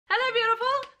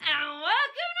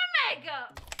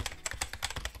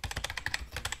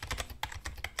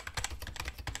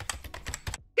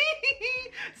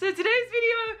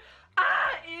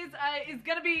is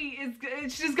gonna be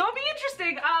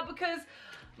interesting because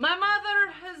my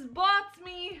mother has bought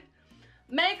me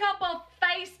makeup off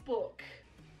Facebook.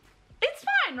 It's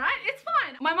fine, right? It's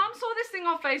fine. My mom saw this thing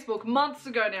on Facebook months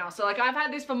ago now, so like I've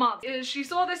had this for months. She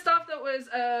saw this stuff that was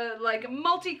like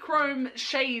multi-chrome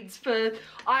shades for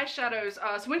eyeshadows.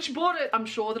 So when she bought it, I'm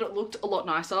sure that it looked a lot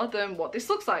nicer than what this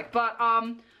looks like. But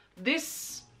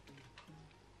this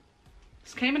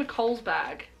came in a Kohl's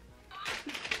bag.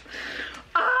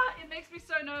 It makes me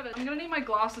so nervous. I'm gonna need my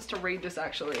glasses to read this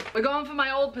actually. We're going for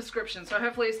my old prescription, so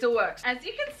hopefully it still works. As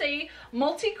you can see,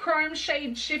 multi-chrome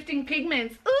shade shifting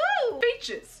pigments. Ooh!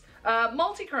 Features.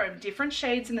 Multi-chrome, different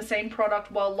shades in the same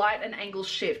product while light and angle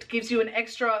shift. Gives you an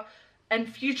extra and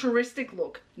futuristic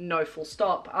look. No full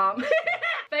stop.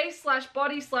 Face /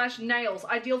 body / nails.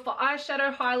 Ideal for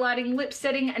eyeshadow, highlighting, lip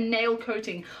setting, and nail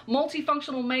coating.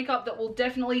 Multifunctional makeup that will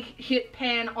definitely hit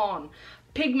pan on.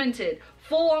 Pigmented.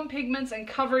 Full-on pigments and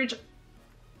coverage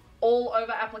all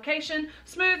over application.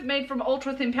 Smooth, made from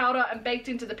ultra thin powder and baked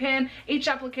into the pan. Each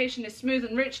application is smooth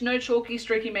and rich, no chalky,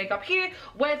 streaky makeup here.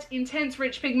 Wet, intense,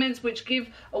 rich pigments which give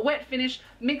a wet finish.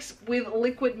 Mix with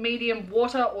liquid medium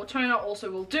water or toner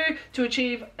also will do to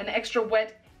achieve an extra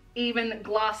wet, even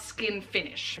glass skin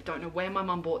finish. I don't know where my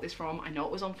mum bought this from. I know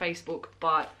it was on Facebook,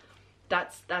 but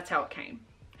that's how it came.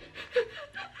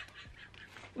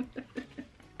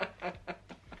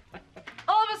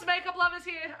 All of us makeup lovers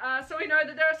here, so we know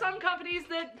that there are some companies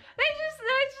that they're just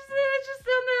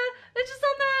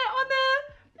on the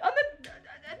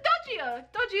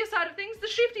dodgier side of things, the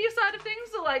shiftier side of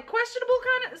things, the like questionable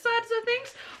kind of sides of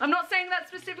things. I'm not saying that's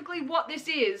specifically what this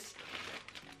is.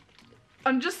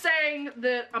 I'm just saying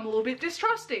that I'm a little bit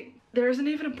distrusting. There isn't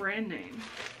even a brand name.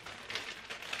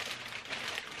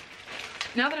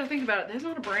 Now that I think about it, there's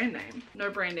not a brand name. No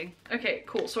branding. Okay,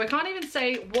 cool. So I can't even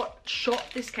say what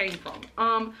shop this came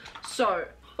from.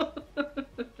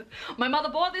 My mother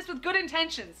bought this with good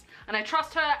intentions, and I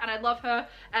trust her and I love her,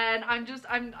 and I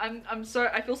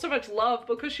feel so much love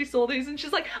because she saw these and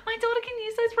she's like, my daughter can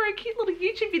use those for her cute little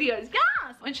YouTube videos.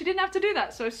 Yes! And she didn't have to do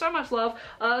that, so much love.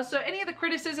 So any of the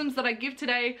criticisms that I give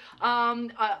today are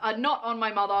not on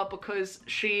my mother, because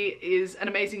she is an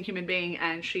amazing human being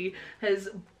and she has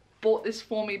bought this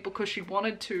for me because she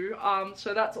wanted to,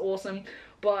 so that's awesome.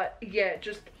 But yeah,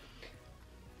 just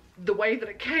the way that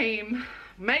it came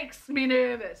makes me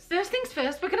nervous. First things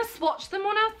first, we're gonna swatch them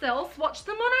on ourselves, swatch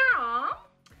them on our arm.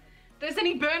 If there's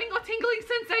any burning or tingling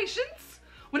sensations,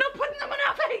 we're not putting them on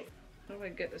our face. How do I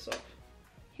get this off?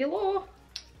 Hello,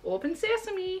 open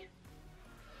sesame.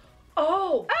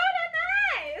 Oh,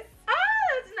 that's nice. Oh,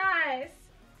 that's nice.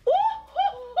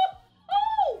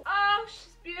 Oh,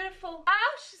 she's beautiful.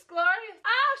 Oh, she's glorious.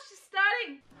 Oh, she's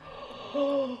stunning.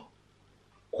 Oh,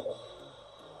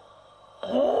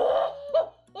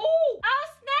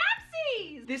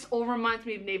 snapsies. This all reminds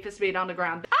me of Need for Speed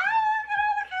Underground. Oh, look at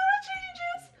all the color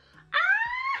changes.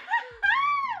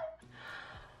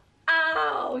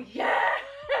 Oh, yes.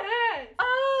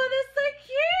 Oh, that's so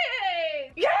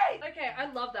cute. Yay. Okay,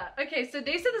 I love that. Okay, so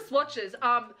these are the swatches.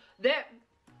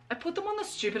 I put them on the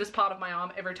stupidest part of my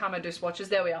arm every time I do swatches.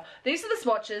 There we are. These are the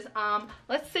swatches.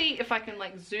 Let's see if I can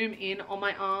like zoom in on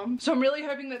my arm. So I'm really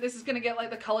hoping that this is gonna get like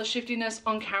the color shiftiness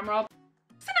on camera.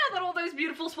 So now that all those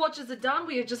beautiful swatches are done,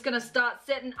 we are just gonna start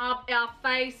setting up our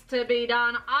face to be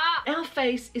done up. Our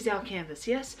face is our canvas,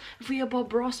 yes? If we are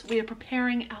Bob Ross, we are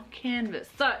preparing our canvas.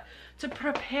 So, to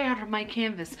prepare my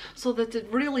canvas so that it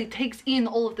really takes in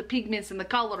all of the pigments and the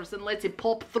colors and lets it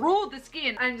pop through the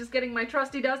skin, I'm just getting my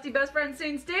trusty dusty best friend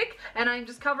scene stick, and I'm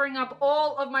just covering up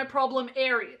all of my problem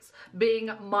areas,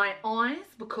 being my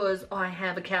eyes, because I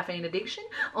have a caffeine addiction,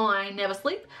 I never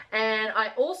sleep, and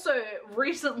I also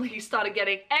recently started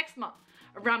getting eczema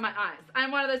around my eyes. I'm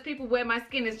one of those people where my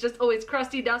skin is just always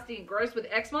crusty, dusty, and gross with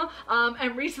eczema,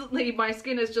 and recently my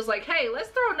skin is just like, hey, let's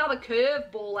throw another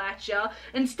curveball at you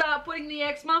and start putting the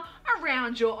eczema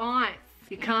around your eyes.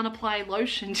 You can't apply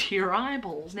lotion to your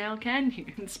eyeballs now, can you?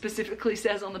 And specifically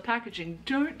says on the packaging,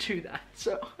 don't do that.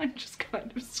 So I'm just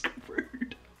kind of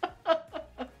screwed.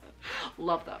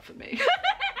 Love that for me.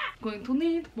 Going to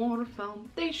need more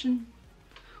foundation.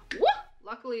 Woo!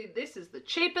 Luckily, this is the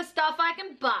cheapest stuff I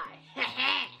can buy.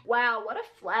 Wow, what a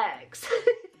flex.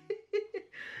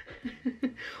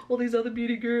 all these other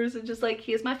beauty gurus and just like,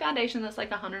 here's my foundation that's like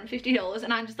 $150,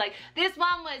 and I'm just like, this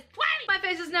one was 20. My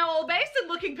face is now all based and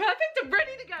looking perfect and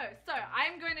ready to go. So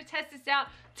I'm going to test this out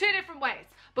 2 different ways,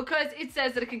 because it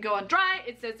says that it can go on dry,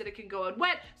 it says that it can go on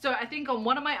wet. So I think on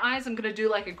one of my eyes I'm gonna do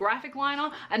like a graphic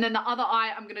liner, and then the other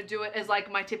eye I'm gonna do it as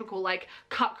like my typical like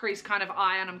cut crease kind of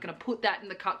eye, and I'm gonna put that in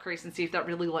the cut crease and see if that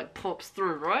really like pops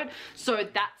through, right? So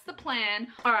that's the plan.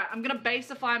 All right, I'm gonna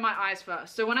basify my eyes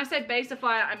first. So when I say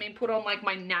basify, I mean put on like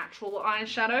my natural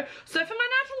eyeshadow. So for my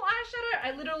natural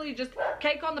eyeshadow, I literally just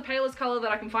cake on the palest color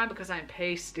that I can find because I'm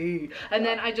pasty, and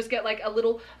then I just get like a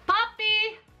little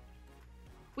puppy.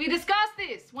 We discussed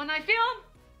this. When I film,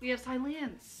 we have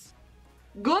silence.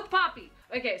 Good puppy.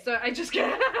 Okay, so I just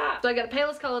get, so I get the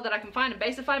palest color that I can find and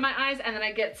basify my eyes, and then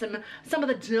I get some of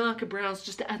the darker browns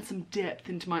just to add some depth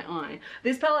into my eye.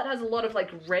 This palette has a lot of like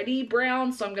reddy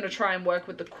browns, so I'm gonna try and work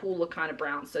with the cooler kind of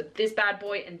browns. So this bad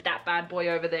boy and that bad boy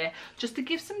over there, just to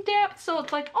give some depth, so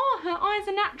it's like, oh, her eyes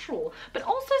are natural, but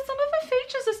also some of her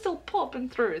features are still popping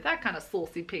through. That kind of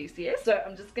saucy piece, yes? So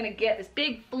I'm just gonna get this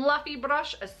big fluffy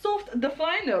brush, a soft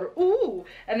definer, ooh,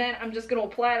 and then I'm just gonna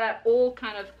apply that all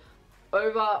kind of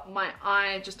over my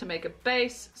eye just to make a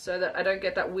base so that I don't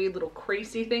get that weird little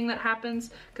creasy thing that happens,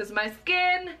 because my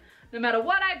skin, no matter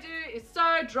what I do, is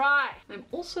so dry. I'm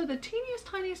also the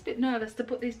tiniest bit nervous to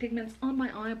put these pigments on my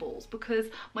eyeballs, because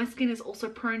my skin is also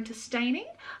prone to staining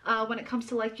when it comes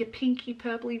to like your pinky,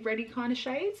 purpley, reddy kind of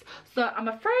shades. So I'm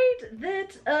afraid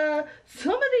that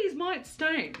some of these might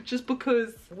stain, just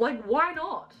because, like, why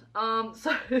not?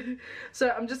 So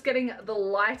I'm just getting the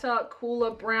lighter,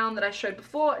 cooler brown that I showed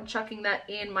before and chucking that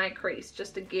in my crease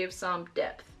just to give some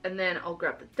depth. And then I'll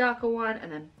grab the darker one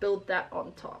and then build that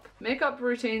on top. Makeup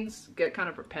routines get kind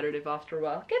of repetitive after a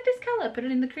while. Get this color, put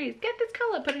it in the crease. Get this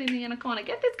color, put it in the inner corner.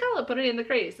 Get this color, put it in the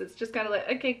crease. It's just kind of like,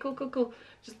 okay, cool.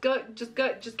 Just go,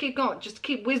 just keep going. Just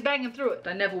keep whiz banging through it.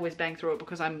 I never whiz bang through it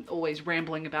because I'm always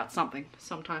rambling about something.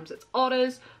 Sometimes it's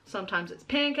otters, sometimes it's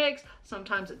pancakes,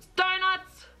 sometimes it's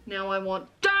donuts. Now I want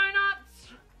donuts.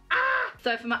 Ah!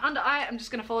 So for my under eye, I'm just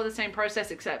gonna follow the same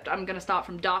process, except I'm gonna start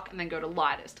from dark and then go to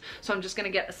lightest. So I'm just gonna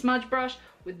get a smudge brush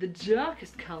with the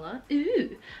darkest color,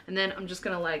 ooh, and then I'm just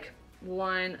gonna like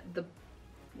line the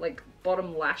like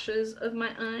bottom lashes of my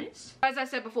eyes. As I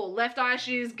said before, left eye,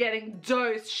 she's getting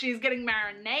dosed, she's getting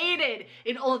marinated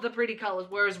in all of the pretty colors,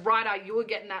 whereas right eye, you were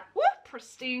getting that whoop,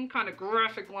 pristine kind of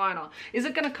graphic liner. Is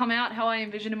it gonna come out how I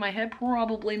envision in my head?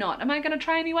 Probably not. Am I gonna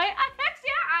try anyway? Heck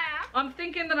yeah, I am. I'm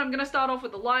thinking that I'm gonna start off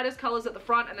with the lightest colors at the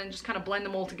front and then just kind of blend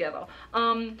them all together.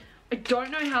 I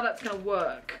don't know how that's gonna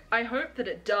work. I hope that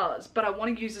it does, but I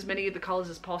want to use as many of the colors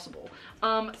as possible.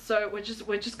 So we're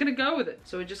just gonna go with it.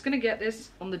 So we're just gonna get this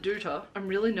on the deuter. I'm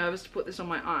really nervous to put this on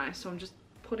my eye, so I'm just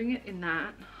putting it in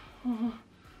that.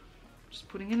 Just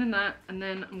putting it in that, and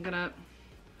then I'm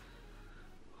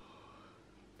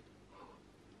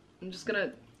just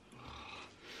gonna,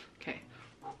 okay,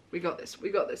 we got this.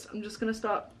 I'm just gonna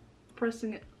start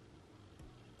pressing it.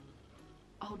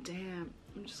 Oh damn,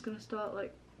 I'm just gonna start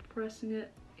like pressing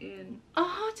it in.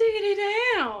 Oh, diggity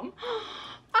damn.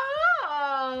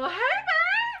 Oh, hey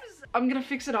babes. I'm gonna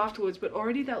fix it afterwards, but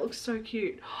already that looks so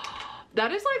cute.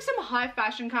 That is like some high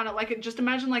fashion kind of, like, just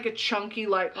imagine like a chunky,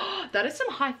 like, that is some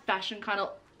high fashion kind of,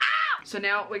 ah! So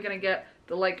now we're gonna get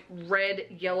the like red,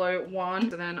 yellow one.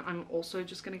 So then I'm also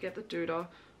just gonna get the deuter. I'm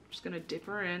just gonna dip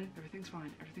her in. Everything's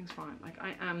fine, everything's fine. Like,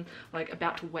 I am like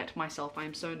about to wet myself. I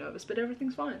am so nervous, but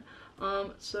everything's fine.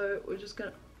 So we're just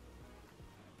gonna,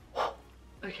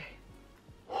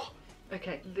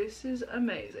 okay, this is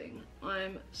amazing.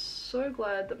 I'm so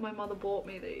glad that my mother bought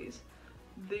me these.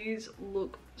 These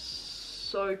look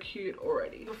so cute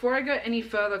already. Before I go any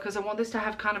further, because I want this to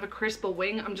have kind of a crisper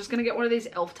wing, I'm just gonna get one of these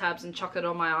elf tabs and chuck it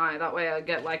on my eye. That way I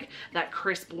get like that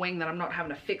crisp wing that I'm not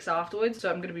having to fix afterwards.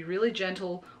 So I'm gonna be really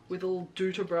gentle with a little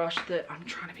deuter brush. That I'm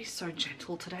trying to be so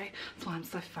gentle today. That's why I'm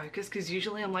so focused, because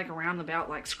usually I'm like around about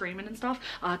like screaming and stuff.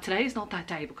 Today is not that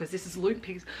day, because this is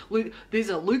these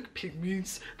are Luke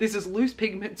pigments. This is loose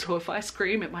pigment, so if I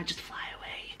scream it might just fly away.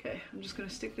 Okay, I'm just gonna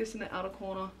stick this in the outer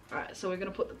corner. Alright, so we're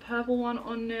gonna put the purple one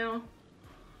on now.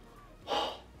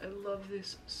 I love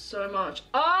this so much.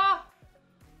 Ah!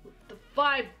 The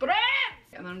vibrance!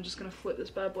 And then I'm just gonna flip this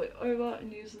bad boy over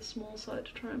and use the small side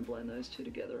to try and blend those two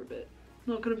together a bit.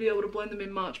 Not gonna be able to blend them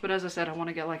in much, but as I said, I want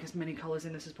to get like as many colors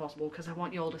in this as possible, because I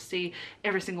want you all to see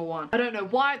every single one. I don't know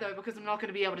why though, because I'm not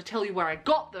gonna be able to tell you where I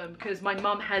got them, because my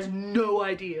mum has no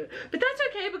idea. But that's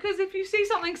okay, because if you see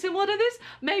something similar to this,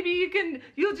 maybe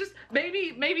you'll just,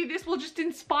 maybe this will just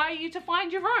inspire you to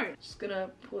find your own. Just gonna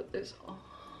put this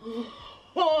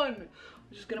on.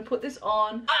 I'm just gonna put this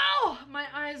on. Oh, my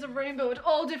eyes are rainbow at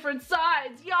all different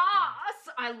sides. Yes,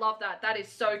 I love that. That is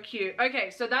so cute. Okay,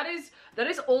 so that is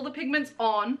all the pigments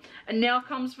on, and now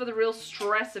comes for the real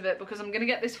stress of it, because I'm gonna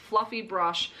get this fluffy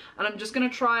brush and I'm just gonna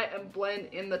try and blend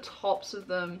in the tops of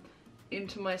them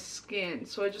into my skin.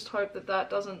 So I just hope that that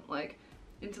doesn't, like,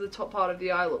 into the top part of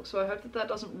the eye look. So I hope that that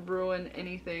doesn't ruin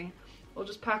anything. I'll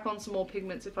just pack on some more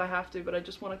pigments if I have to, but I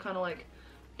just want to kind of like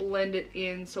blend it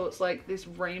in so it's like this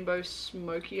rainbow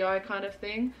smoky eye kind of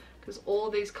thing, because all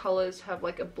of these colors have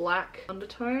like a black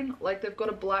undertone, like they've got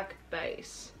a black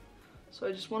base. So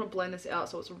I just want to blend this out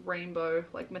so it's a rainbow,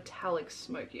 like metallic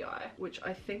smoky eye, which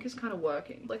I think is kind of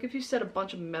working. Like if you set a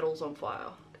bunch of metals on fire.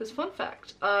 Because fun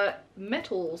fact,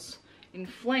 metals in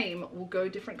flame will go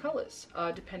different colors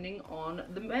depending on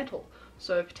the metal.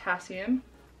 So potassium,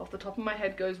 off the top of my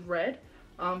head, goes red.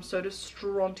 So does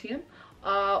strontium.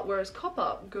 Whereas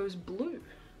copper goes blue.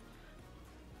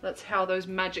 That's how those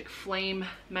magic flame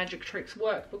magic tricks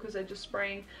work, because they're just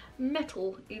spraying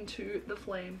metal into the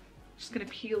flame. Just gonna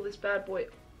peel this bad boy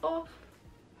off.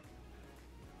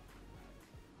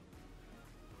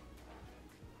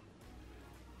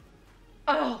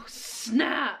 Oh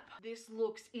snap! This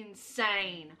looks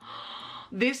insane.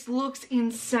 This looks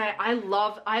insane. I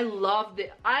love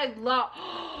it.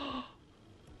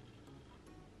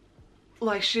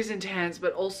 Like, she's intense,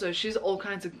 but also she's all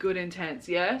kinds of good intense,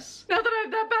 yes? Now that I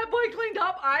have that bad boy cleaned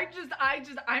up,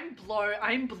 I'm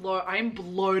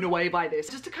blown away by this.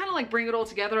 Just to kind of like bring it all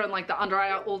together and like the under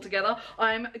eye all together,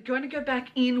 I'm going to go back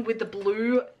in with the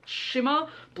blue shimmer,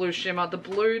 the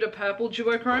blue to purple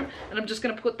duochrome, and I'm just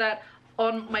gonna put that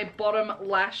on my bottom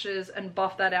lashes and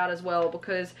buff that out as well,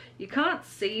 because you can't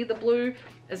see the blue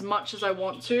as much as I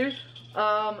want to.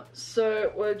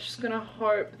 So we're just gonna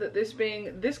hope that this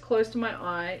being this close to my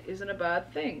eye isn't a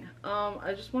bad thing.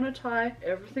 I just want to tie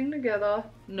everything together.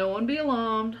 No one be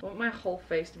alarmed. I want my whole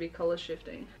face to be color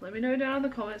shifting. Let me know down in the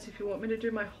comments if you want me to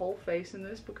do my whole face in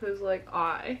this, because like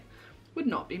I would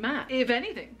not be mad. If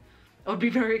anything, I would be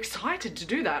very excited to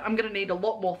do that. I'm gonna need a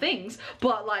lot more things,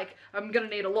 but like I'm gonna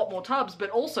need a lot more tubs, but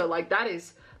also like that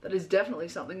is definitely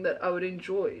something that I would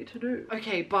enjoy to do.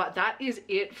 Okay, but that is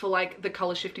it for like the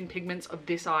color shifting pigments of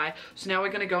this eye. So now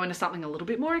we're gonna go into something a little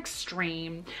bit more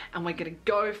extreme, and we're gonna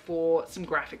go for some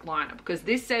graphic liner, because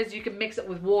this says you can mix it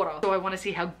with water. So I wanna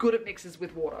see how good it mixes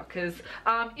with water, because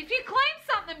if you claim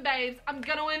something, babes, I'm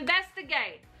gonna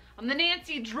investigate. I'm the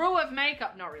Nancy Drew of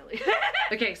makeup. Not really.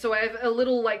 Okay, so I have a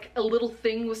little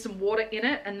thing with some water in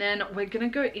it, and then we're gonna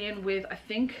go in with, I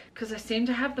think, because I seem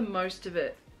to have the most of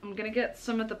it, I'm gonna get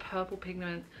some of the purple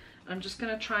pigment. I'm just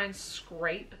gonna try and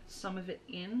scrape some of it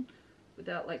in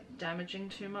without like damaging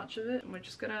too much of it. And we're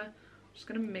just gonna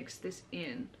mix this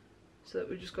in so that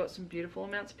we've just got some beautiful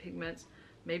amounts of pigments.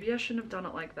 Maybe I shouldn't have done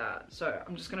it like that. So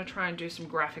I'm just gonna try and do some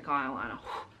graphic eyeliner.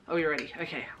 Are we ready?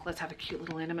 Okay, let's have a cute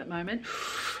little intimate moment.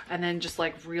 And then just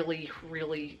like really,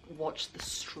 really watch the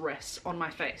stress on my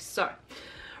face. So,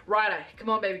 righto, come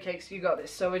on baby cakes, you got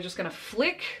this. So we're just gonna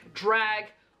flick,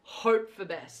 drag, hope for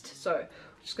best. So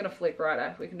we're just gonna flick,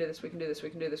 righto. We can do this, we can do this, we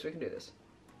can do this, we can do this.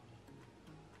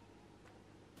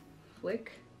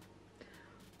 Flick.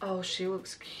 Oh, she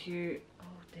looks cute.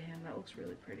 Oh damn, that looks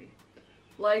really pretty.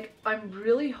 Like, I'm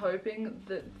really hoping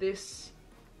that this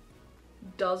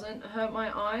doesn't hurt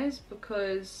my eyes,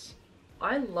 because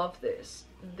I love this.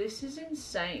 This is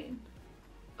insane.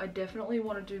 I definitely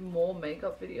want to do more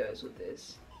makeup videos with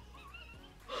this.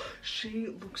 She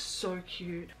looks so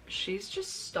cute. She's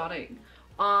just stunning.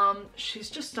 She's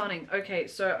just stunning. Okay,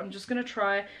 so I'm just gonna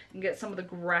try and get some of the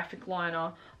graphic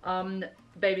liner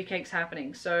baby cakes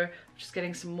happening. So just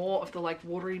getting some more of the like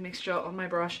watery mixture on my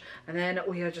brush, and then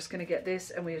we are just gonna get this,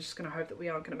 and we are just gonna hope that we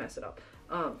aren't gonna mess it up.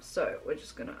 So we're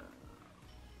just gonna,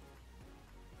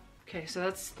 okay, so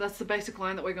that's the basic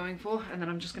line that we're going for, and then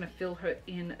I'm just gonna fill her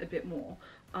in a bit more.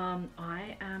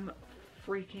 I am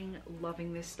freaking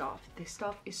loving this stuff. This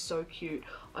stuff is so cute.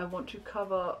 I want to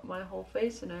cover my whole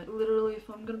face in it. Literally, if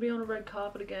I'm gonna be on a red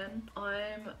carpet again,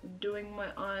 I'm doing my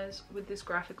eyes with this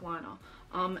graphic liner,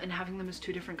 and having them as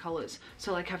two different colors.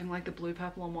 So like having like the blue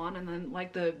purple on one, and then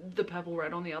like the purple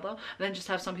red on the other, and then just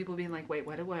have some people being like, wait,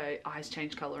 why do my eyes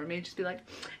change color? And me just be like,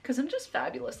 because I'm just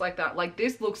fabulous like that. Like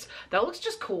that looks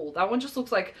just cool. That one just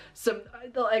looks like some,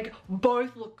 like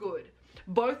both look good.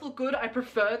 Both look good. I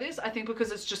prefer this, I think,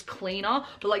 because it's just cleaner,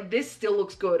 but like this still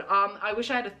looks good. I wish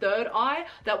I had a third eye.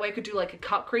 That way I could do like a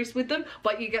cut crease with them,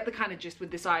 but you get the kind of gist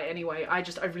with this eye anyway. I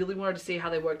really wanted to see how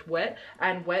they worked wet,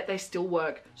 and wet they still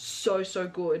work so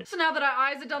good. So now that our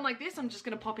eyes are done like this, I'm just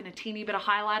gonna pop in a teeny bit of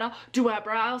highlighter, do our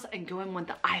brows, and go in with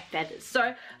the eye feathers.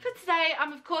 So for today,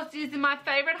 I'm of course using my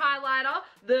favorite highlighter.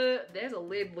 There's a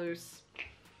lid loose.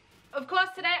 Of course,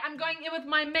 today I'm going in with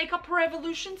my Makeup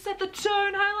Revolution Set the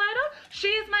Tone highlighter. She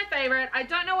is my favorite. I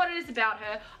don't know what it is about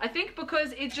her. I think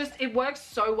because it works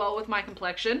so well with my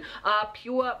complexion.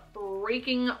 Pure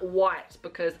freaking white,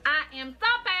 because I am so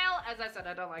pale. As I said,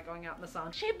 I don't like going out in the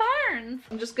sun. She burns.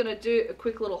 I'm just gonna do a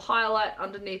quick little highlight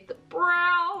underneath the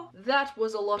brow. That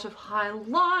was a lot of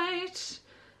highlight.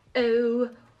 Oh,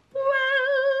 well.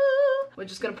 We're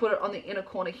just gonna put it on the inner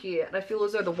corner here, and I feel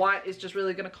as though the white is just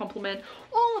really gonna complement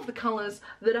all of the colors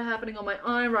that are happening on my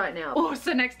eye right now. Oh,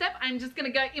 so next step, I'm just gonna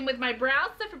go in with my brows.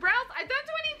 So for brows, I don't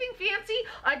do anything fancy.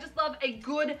 I just love a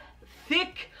good,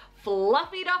 thick,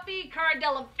 fluffy duffy Cara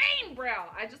Delevingne brow.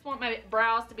 I just want my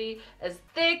brows to be as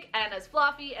thick and as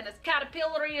fluffy and as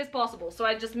caterpillary as possible. So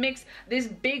I just mix this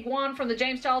big one from the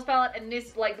James Charles palette and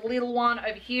this like little one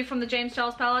over here from the James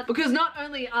Charles palette, because not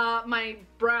only are my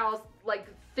brows like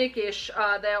thickish,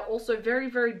 they're also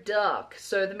very dark,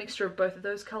 so the mixture of both of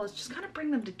those colors just kind of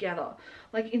bring them together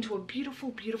like into a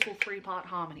beautiful three-part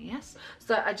harmony. Yes,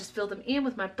 so I just fill them in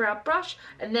with my brow brush,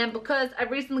 and then because I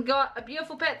recently got a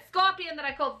beautiful pet scorpion that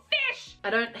I call Fish, I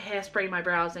don't hairspray my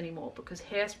brows anymore, because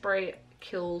hairspray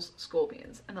kills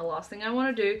scorpions, and the last thing I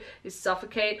want to do is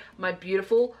suffocate my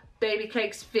beautiful baby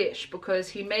cakes Fish, because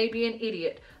he may be an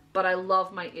idiot, but I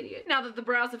love my idiot. Now that the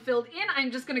brows are filled in, I'm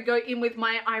just gonna go in with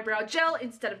my eyebrow gel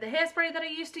instead of the hairspray that I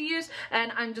used to use,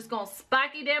 and I'm just gonna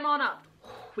spiky them on up.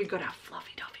 We've got our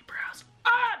fluffy duffy brows.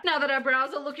 Now that our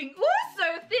brows are looking so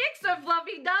thick, so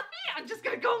fluffy duffy, I'm just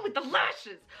gonna go in with the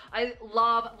lashes. I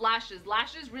love lashes.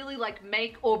 Lashes really like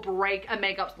make or break a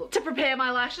makeup look. To prepare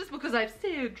my lashes, because I have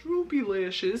sad droopy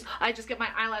lashes, I just get my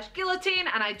eyelash guillotine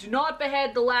and I do not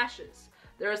behead the lashes.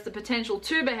 There is the potential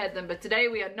to behead them, but today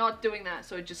we are not doing that.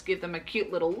 So just give them a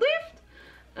cute little lift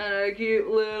and a cute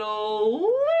little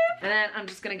lift. And then I'm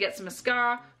just gonna get some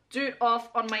mascara, do it off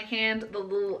on my hand, the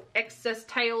little excess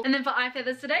tail. And then for eye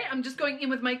feathers today, I'm just going in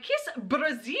with my Kiss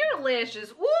Brazier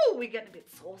lashes. Ooh, we're getting a bit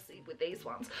saucy with these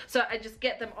ones. So I just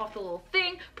get them off the little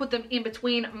thing, put them in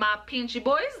between my pinchy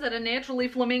boys that are naturally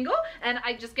flamingo, and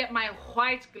I just get my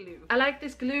white glue. I like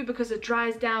this glue because it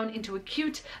dries down into a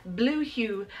cute blue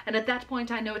hue, and at that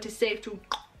point I know it is safe to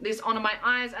this onto my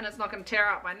eyes, and it's not going to tear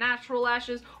out my natural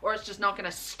lashes, or it's just not going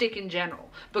to stick in general,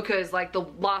 because like the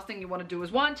last thing you want to do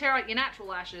is one, tear out your natural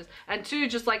lashes, and two,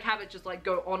 just like have it just like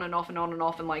go on and off and on and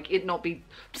off, and like it not be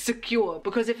secure,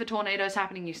 because if a tornado is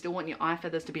happening, you still want your eye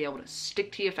feathers to be able to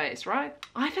stick to your face, right?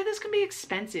 Eye feathers can be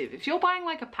expensive. If you're buying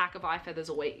like a pack of eye feathers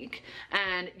a week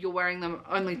and you're wearing them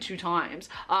only 2 times,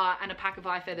 and a pack of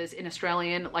eye feathers in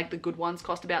Australian, like the good ones,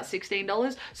 cost about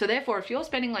 $16. So therefore, if you're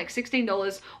spending like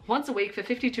 $16 once a week for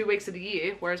 52 weeks of the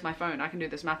year, where's my phone? I can do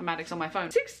this mathematics on my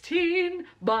phone. 16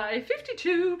 by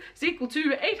 52 is equal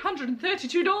to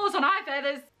 $832 on eye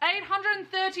feathers.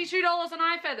 $832 on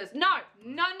eye feathers. No.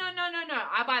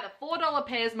 I buy the $4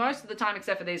 pairs most of the time,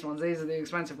 except for these ones. These are the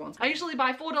expensive ones. I usually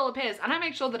buy $4 pairs, and I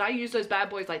make sure that I use those bad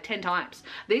boys like 10 times.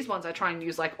 These ones I try and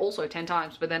use like also 10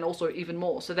 times, but then also even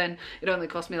more. So then it only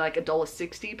costs me like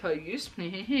 $1.60 per use.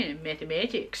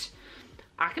 Mathematics.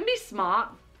 I can be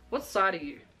smart. What side are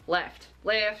you? Left,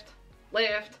 left,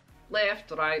 left,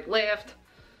 left, right, left.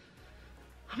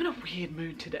 I'm in a weird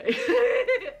mood today.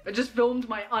 I just filmed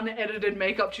my unedited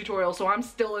makeup tutorial, so I'm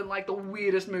still in like the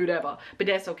weirdest mood ever. But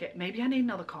that's okay. Maybe I need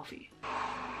another coffee.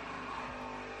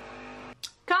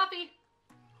 Coffee!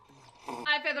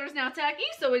 Eye feather is now tacky,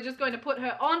 so we're just going to put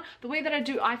her on. The way that I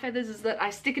do eye feathers is that I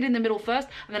stick it in the middle first,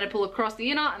 and then I pull across the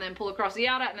inner, and then pull across the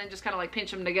outer, and then just kind of like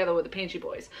pinch them together with the pinchy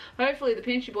boys. Hopefully the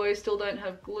pinchy boys still don't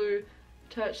have glue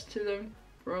attached to them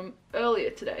from earlier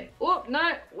today. Oh,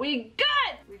 no, we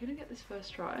good! We're gonna get this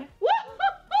first try.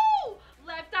 Woo-hoo-hoo!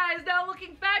 Left eye is now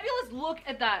looking fabulous. Look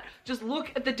at that. Just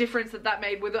look at the difference that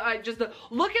made with it.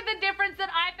 Look at the difference that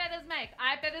eye feathers make.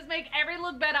 Eye feathers make every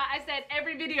look better. I said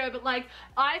every video, but like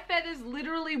eye feathers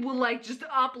literally will like just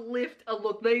uplift a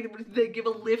look. They give a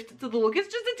lift to the look.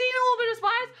 It's just a teeny little bit of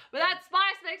spice, but that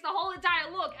spice makes the whole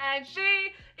entire look, and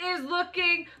she is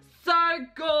looking so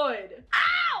good.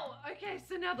 Ow! Okay,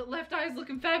 so now that left eye is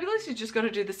looking fabulous, you just gotta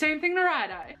do the same thing to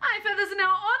right eye. Eye feathers are now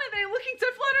on, and they're looking so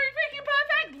fluttery freaking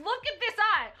perfect. Look at this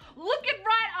eye. Look at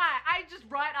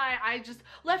right eye.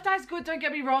 Left eye's good, don't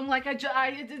get me wrong. Like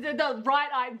the right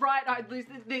eye,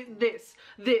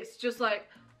 this, just like,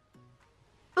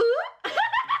 ooh.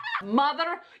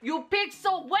 Mother, you picked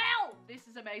so well. This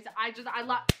is amazing. I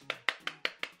love.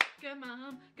 Go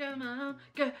mom, go mom,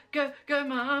 go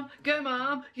mom, go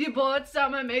mom. You bought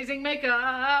some amazing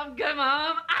makeup. Go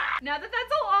mom. Ah! Now that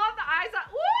that's all off, the eyes are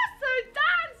so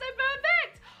done, so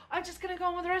perfect. I'm just gonna go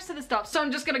on with the rest of the stuff. So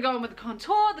I'm just gonna go on with the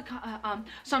contour.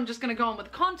 So I'm just gonna go on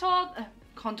with the contour.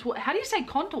 Contour. How do you say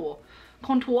contour?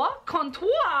 Contour?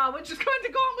 Contour. We're just going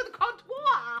to go on with the contour.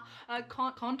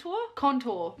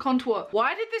 Contour.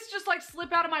 Why did this just like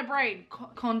slip out of my brain?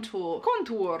 Contour.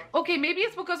 Okay, maybe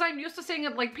it's because I'm used to saying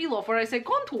it like peel off where I say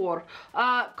contour.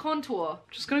 Contour.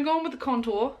 Just gonna go on with the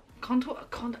contour. Contour. It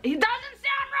doesn't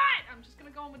sound right. I'm just gonna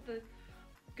go on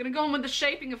with the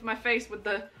shaping of my face with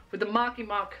the Marky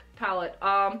Mark palette.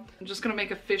 I'm just gonna make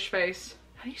a fish face.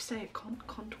 How do you say it?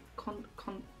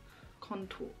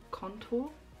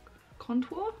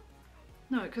 Contour?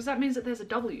 No, because that means that there's a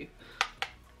W.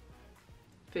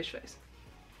 Fish face.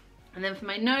 And then for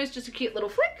my nose, just a cute little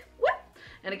flick, whoop,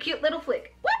 and a cute little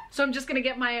flick, whoop. So I'm just gonna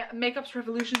get my Makeup's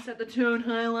Revolution Set the Tone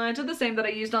highlighter, the same that I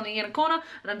used on the inner corner,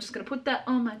 and I'm just gonna put that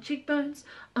on my cheekbones.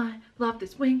 I love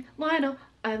this wing liner.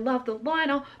 I love the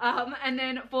liner. And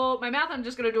then for my mouth, I'm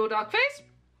just gonna do a dark face.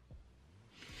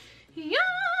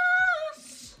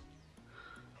 Yes!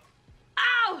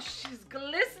 Oh, she's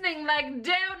glistening like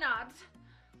donuts.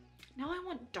 Now I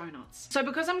want donuts. So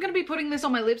because I'm gonna be putting this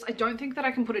on my lips, I don't think that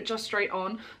I can put it just straight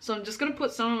on. So I'm just gonna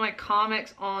put some of my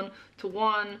Carmex on to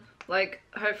one, like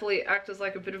hopefully act as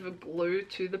like a bit of a glue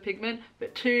to the pigment,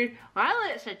 but two,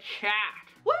 let's chat.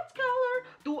 What color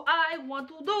do I want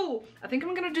to do? I think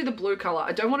I'm gonna do the blue color.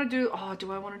 I don't wanna do,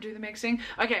 do I wanna do the mixing?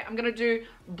 Okay, I'm gonna do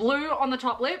blue on the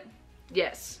top lip.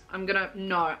 Yes, I'm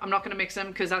not gonna mix them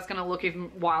because that's gonna look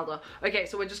even wilder. Okay,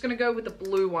 so we're just gonna go with the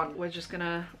blue one. We're just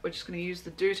gonna use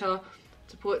the Duta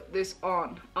to put this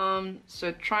on.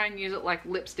 So try and use it like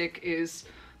lipstick is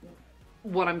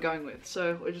what I'm going with.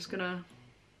 So we're just gonna,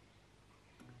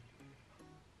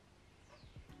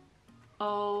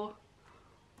 oh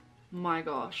my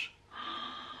gosh.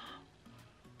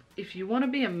 If you wanna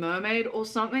be a mermaid or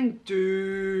something,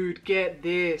 dude, get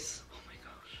this.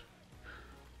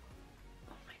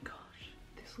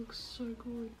 Looks so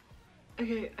good.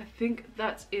 Okay, I think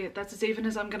that's it. That's as even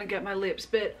as I'm gonna get my lips,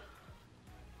 but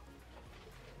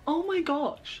oh my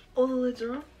gosh. All the lids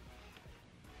are on.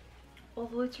 All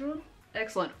the lids are on.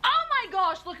 Excellent. Oh my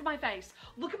gosh, look at my face.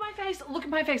 Look at my face, look at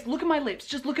my face, look at my lips.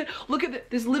 Just look at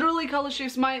there's literally color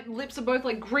shifts. My lips are both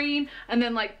like green and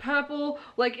then like purple,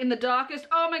 like in the darkest.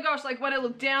 Oh my gosh, like when I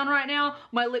look down right now,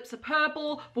 my lips are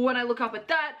purple, but when I look up at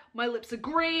that, my lips are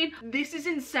green. This is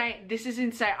insane. This is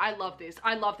insane. I love this.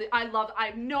 I love it. I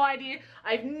have no idea.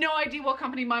 I have no idea what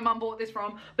company my mum bought this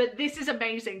from, but this is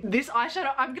amazing. This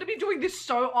eyeshadow, I'm gonna be doing this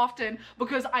so often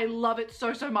because I love it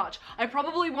so much. I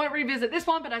probably won't revisit this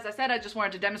one, but as I said, I just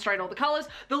wanted to demonstrate all the colors.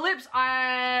 The lips,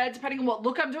 depending on what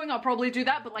look I'm doing, I'll probably do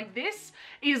that, but like this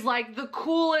is like the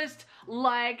coolest,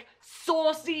 like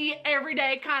saucy,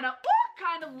 everyday kind of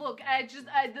look.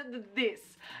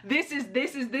 This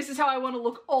is how I want to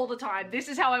look all the time. This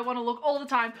is how I want to look all the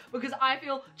time because I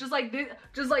feel just like this,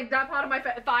 just like that part of my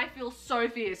face, I feel so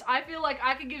fierce. I feel like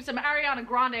I could give some Ariana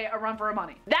Grande a run for her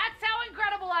money. That's how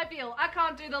incredible I feel. I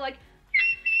can't do the like,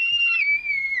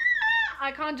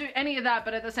 I can't do any of that,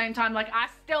 but at the same time, like, I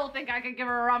still think I could give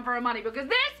her a run for her money because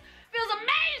this feels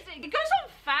amazing. It goes on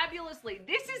fabulously.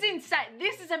 This is insane.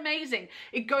 This is amazing.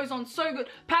 It goes on so good.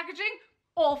 Packaging,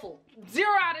 awful. 0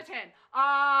 out of 10.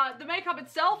 The makeup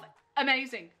itself,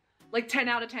 amazing. Like 10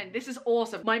 out of 10. This is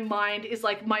awesome. My mind is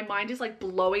like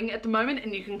blowing at the moment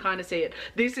and you can kind of see it.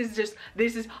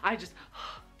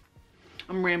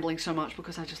 I'm rambling so much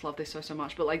because I just love this so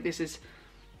much, but like this is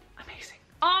amazing.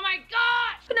 Oh my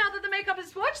gosh! But now that the makeup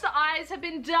is swatched, the eyes have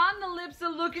been done, the lips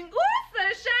are looking, ooh, so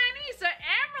shiny, so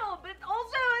emerald, but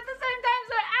also at the same time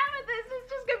so amethyst. It's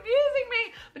just confusing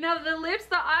me. But now that the lips,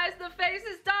 the eyes, the face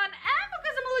is done, and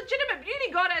because I'm a legitimate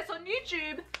beauty goddess on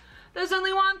YouTube, there's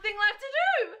only one thing left to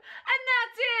do, and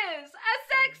that is a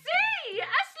sexy,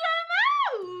 a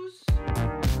slow-mos.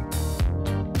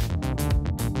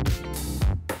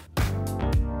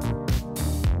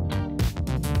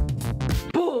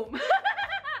 Boom.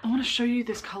 I want to show you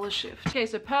this color shift. Okay,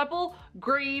 so purple,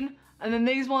 green, and then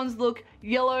these ones look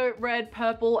yellow, red,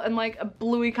 purple, and like a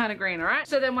bluey kind of green, all right?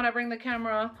 So then when I bring the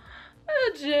camera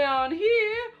down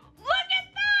here, look at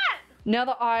that! Now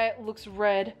the eye looks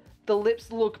red, the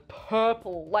lips look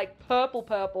purple, like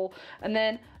purple, and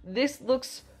then this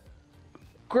looks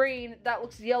green, that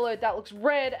looks yellow, that looks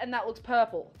red, and that looks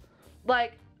purple.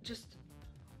 Like, just,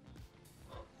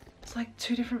 it's like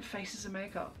two different faces of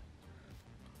makeup.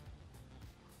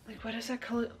 Like, where does that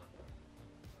color?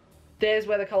 there's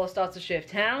where the color starts to shift.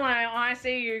 Hello, I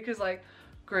see you, because like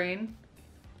green,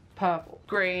 purple,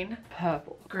 green,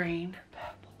 purple, green,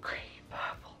 purple, green,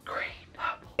 purple, green,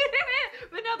 purple.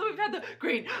 But now that we've had the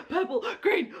green,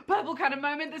 purple kind of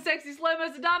moment, the sexy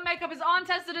slow-mo's are done, makeup is on,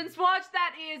 tested and swatched,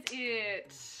 that is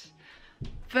it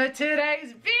for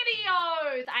today's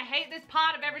videos. I hate this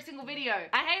part of every single video.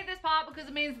 I hate this part because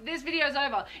it means this video is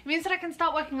over. It means that I can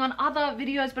start working on other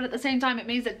videos, but at the same time it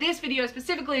means that this video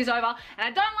specifically is over, and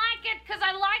I don't like it because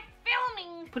I like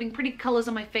filming, putting pretty colors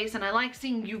on my face, and I like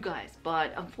seeing you guys,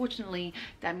 but unfortunately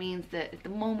that means that at the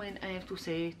moment I have to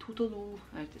say toodaloo,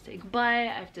 I have to say goodbye,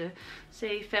 I have to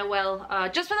say farewell,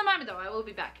 just for the moment though. I will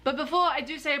be back. But before I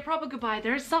do say a proper goodbye,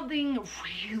 there is something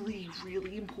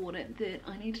really important that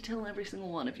I need to tell every single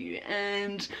one of you,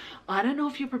 and I don't know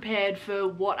if you're prepared for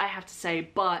what I have to say,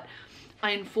 but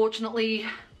I unfortunately,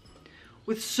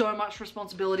 with so much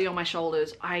responsibility on my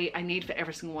shoulders, I need for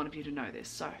every single one of you to know this.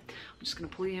 So I'm just gonna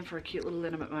pull you in for a cute little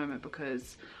intimate moment,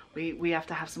 because we have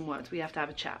to have some words, we have to have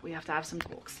a chat, we have to have some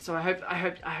talks. So I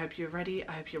hope you're ready.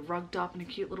 I hope you're rugged up in a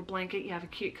cute little blanket, you have a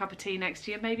cute cup of tea next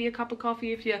to you, maybe a cup of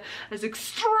coffee if you're as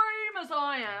extreme as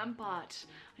I am. But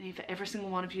I need for every single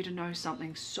one of you to know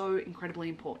something so incredibly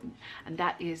important, and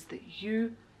that is that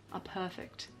you are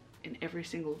perfect in every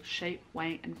single shape,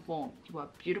 way and form. You are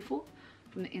beautiful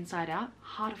from the inside out,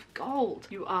 heart of gold.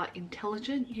 You are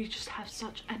intelligent, you just have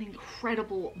such an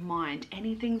incredible mind.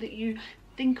 Anything that you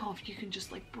think of, you can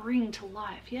just like bring to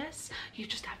life. Yes, you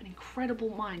just have an incredible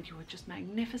mind. You are just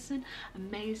magnificent,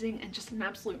 amazing, and just an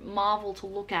absolute marvel to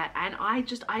look at. And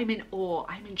I'm in awe,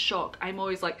 I'm in shock. I'm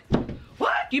always like,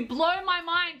 what? You blow my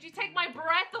mind, you take my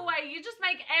breath away, you just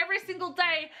make every single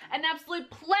day an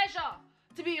absolute pleasure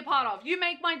to be a part of. You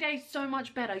make my day so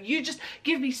much better. You just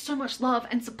give me so much love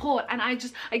and support, and I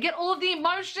get all of the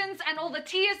emotions and all the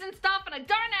tears and stuff, and I don't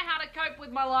know how to cope with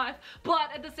my life, but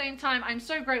at the same time I'm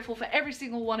so grateful for every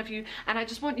single one of you, and I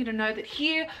just want you to know that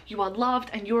here you are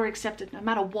loved and you're accepted no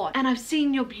matter what. And I've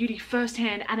seen your beauty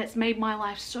firsthand, and it's made my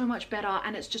life so much better,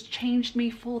 and it's just changed me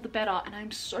for the better, and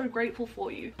I'm so grateful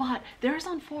for you. But there is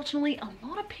unfortunately a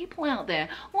lot of people out there,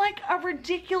 like a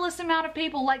ridiculous amount of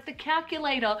people, like the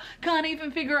calculator can't even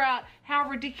figure out how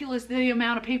ridiculous the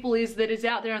amount of people is that is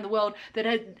out there in the world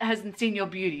that hasn't seen your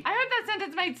beauty. I hope that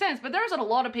sentence made sense, but there is a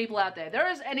lot of people out there. There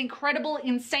is an incredible,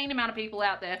 insane amount of people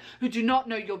out there who do not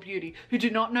know your beauty, who do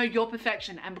not know your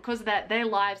perfection, and because of that, their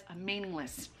lives are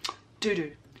meaningless.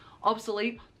 Doo-doo.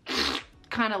 Obsolete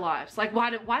kind of lives. Like,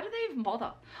 why do they even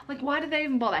bother? Like, why do they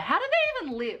even bother? How do they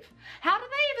even live? How do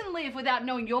they even live without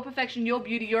knowing your perfection, your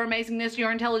beauty, your amazingness,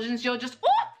 your intelligence, your just,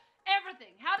 everything?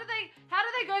 How do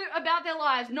they go about their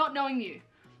lives not knowing you?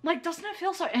 Like, doesn't it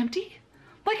feel so empty?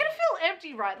 Like, it'd feel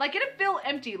empty, right? Like, it'd feel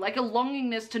empty, like a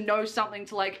longingness to know something,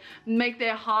 to like make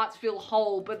their hearts feel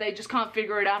whole, but they just can't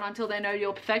figure it out until they know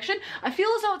your perfection. I feel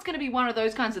as though it's gonna be one of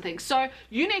those kinds of things. So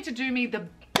you need to do me the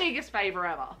biggest favor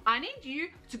ever. I need you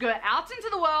to go out into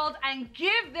the world and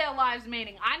give their lives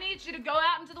meaning. I need you to go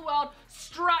out into the world,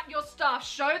 strut your stuff,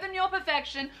 show them your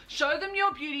perfection, show them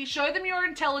your beauty, show them your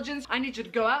intelligence. I need you to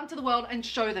go out into the world and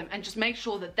show them, and just make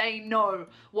sure that they know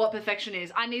what perfection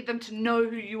is. I need them to know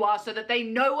who you are so that they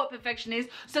know what perfection is,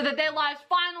 so that their lives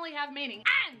finally have meaning.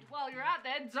 And while you're out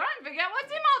there, don't forget what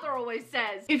your mother always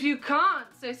says. If you can't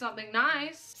say something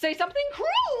nice, say something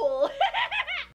cruel.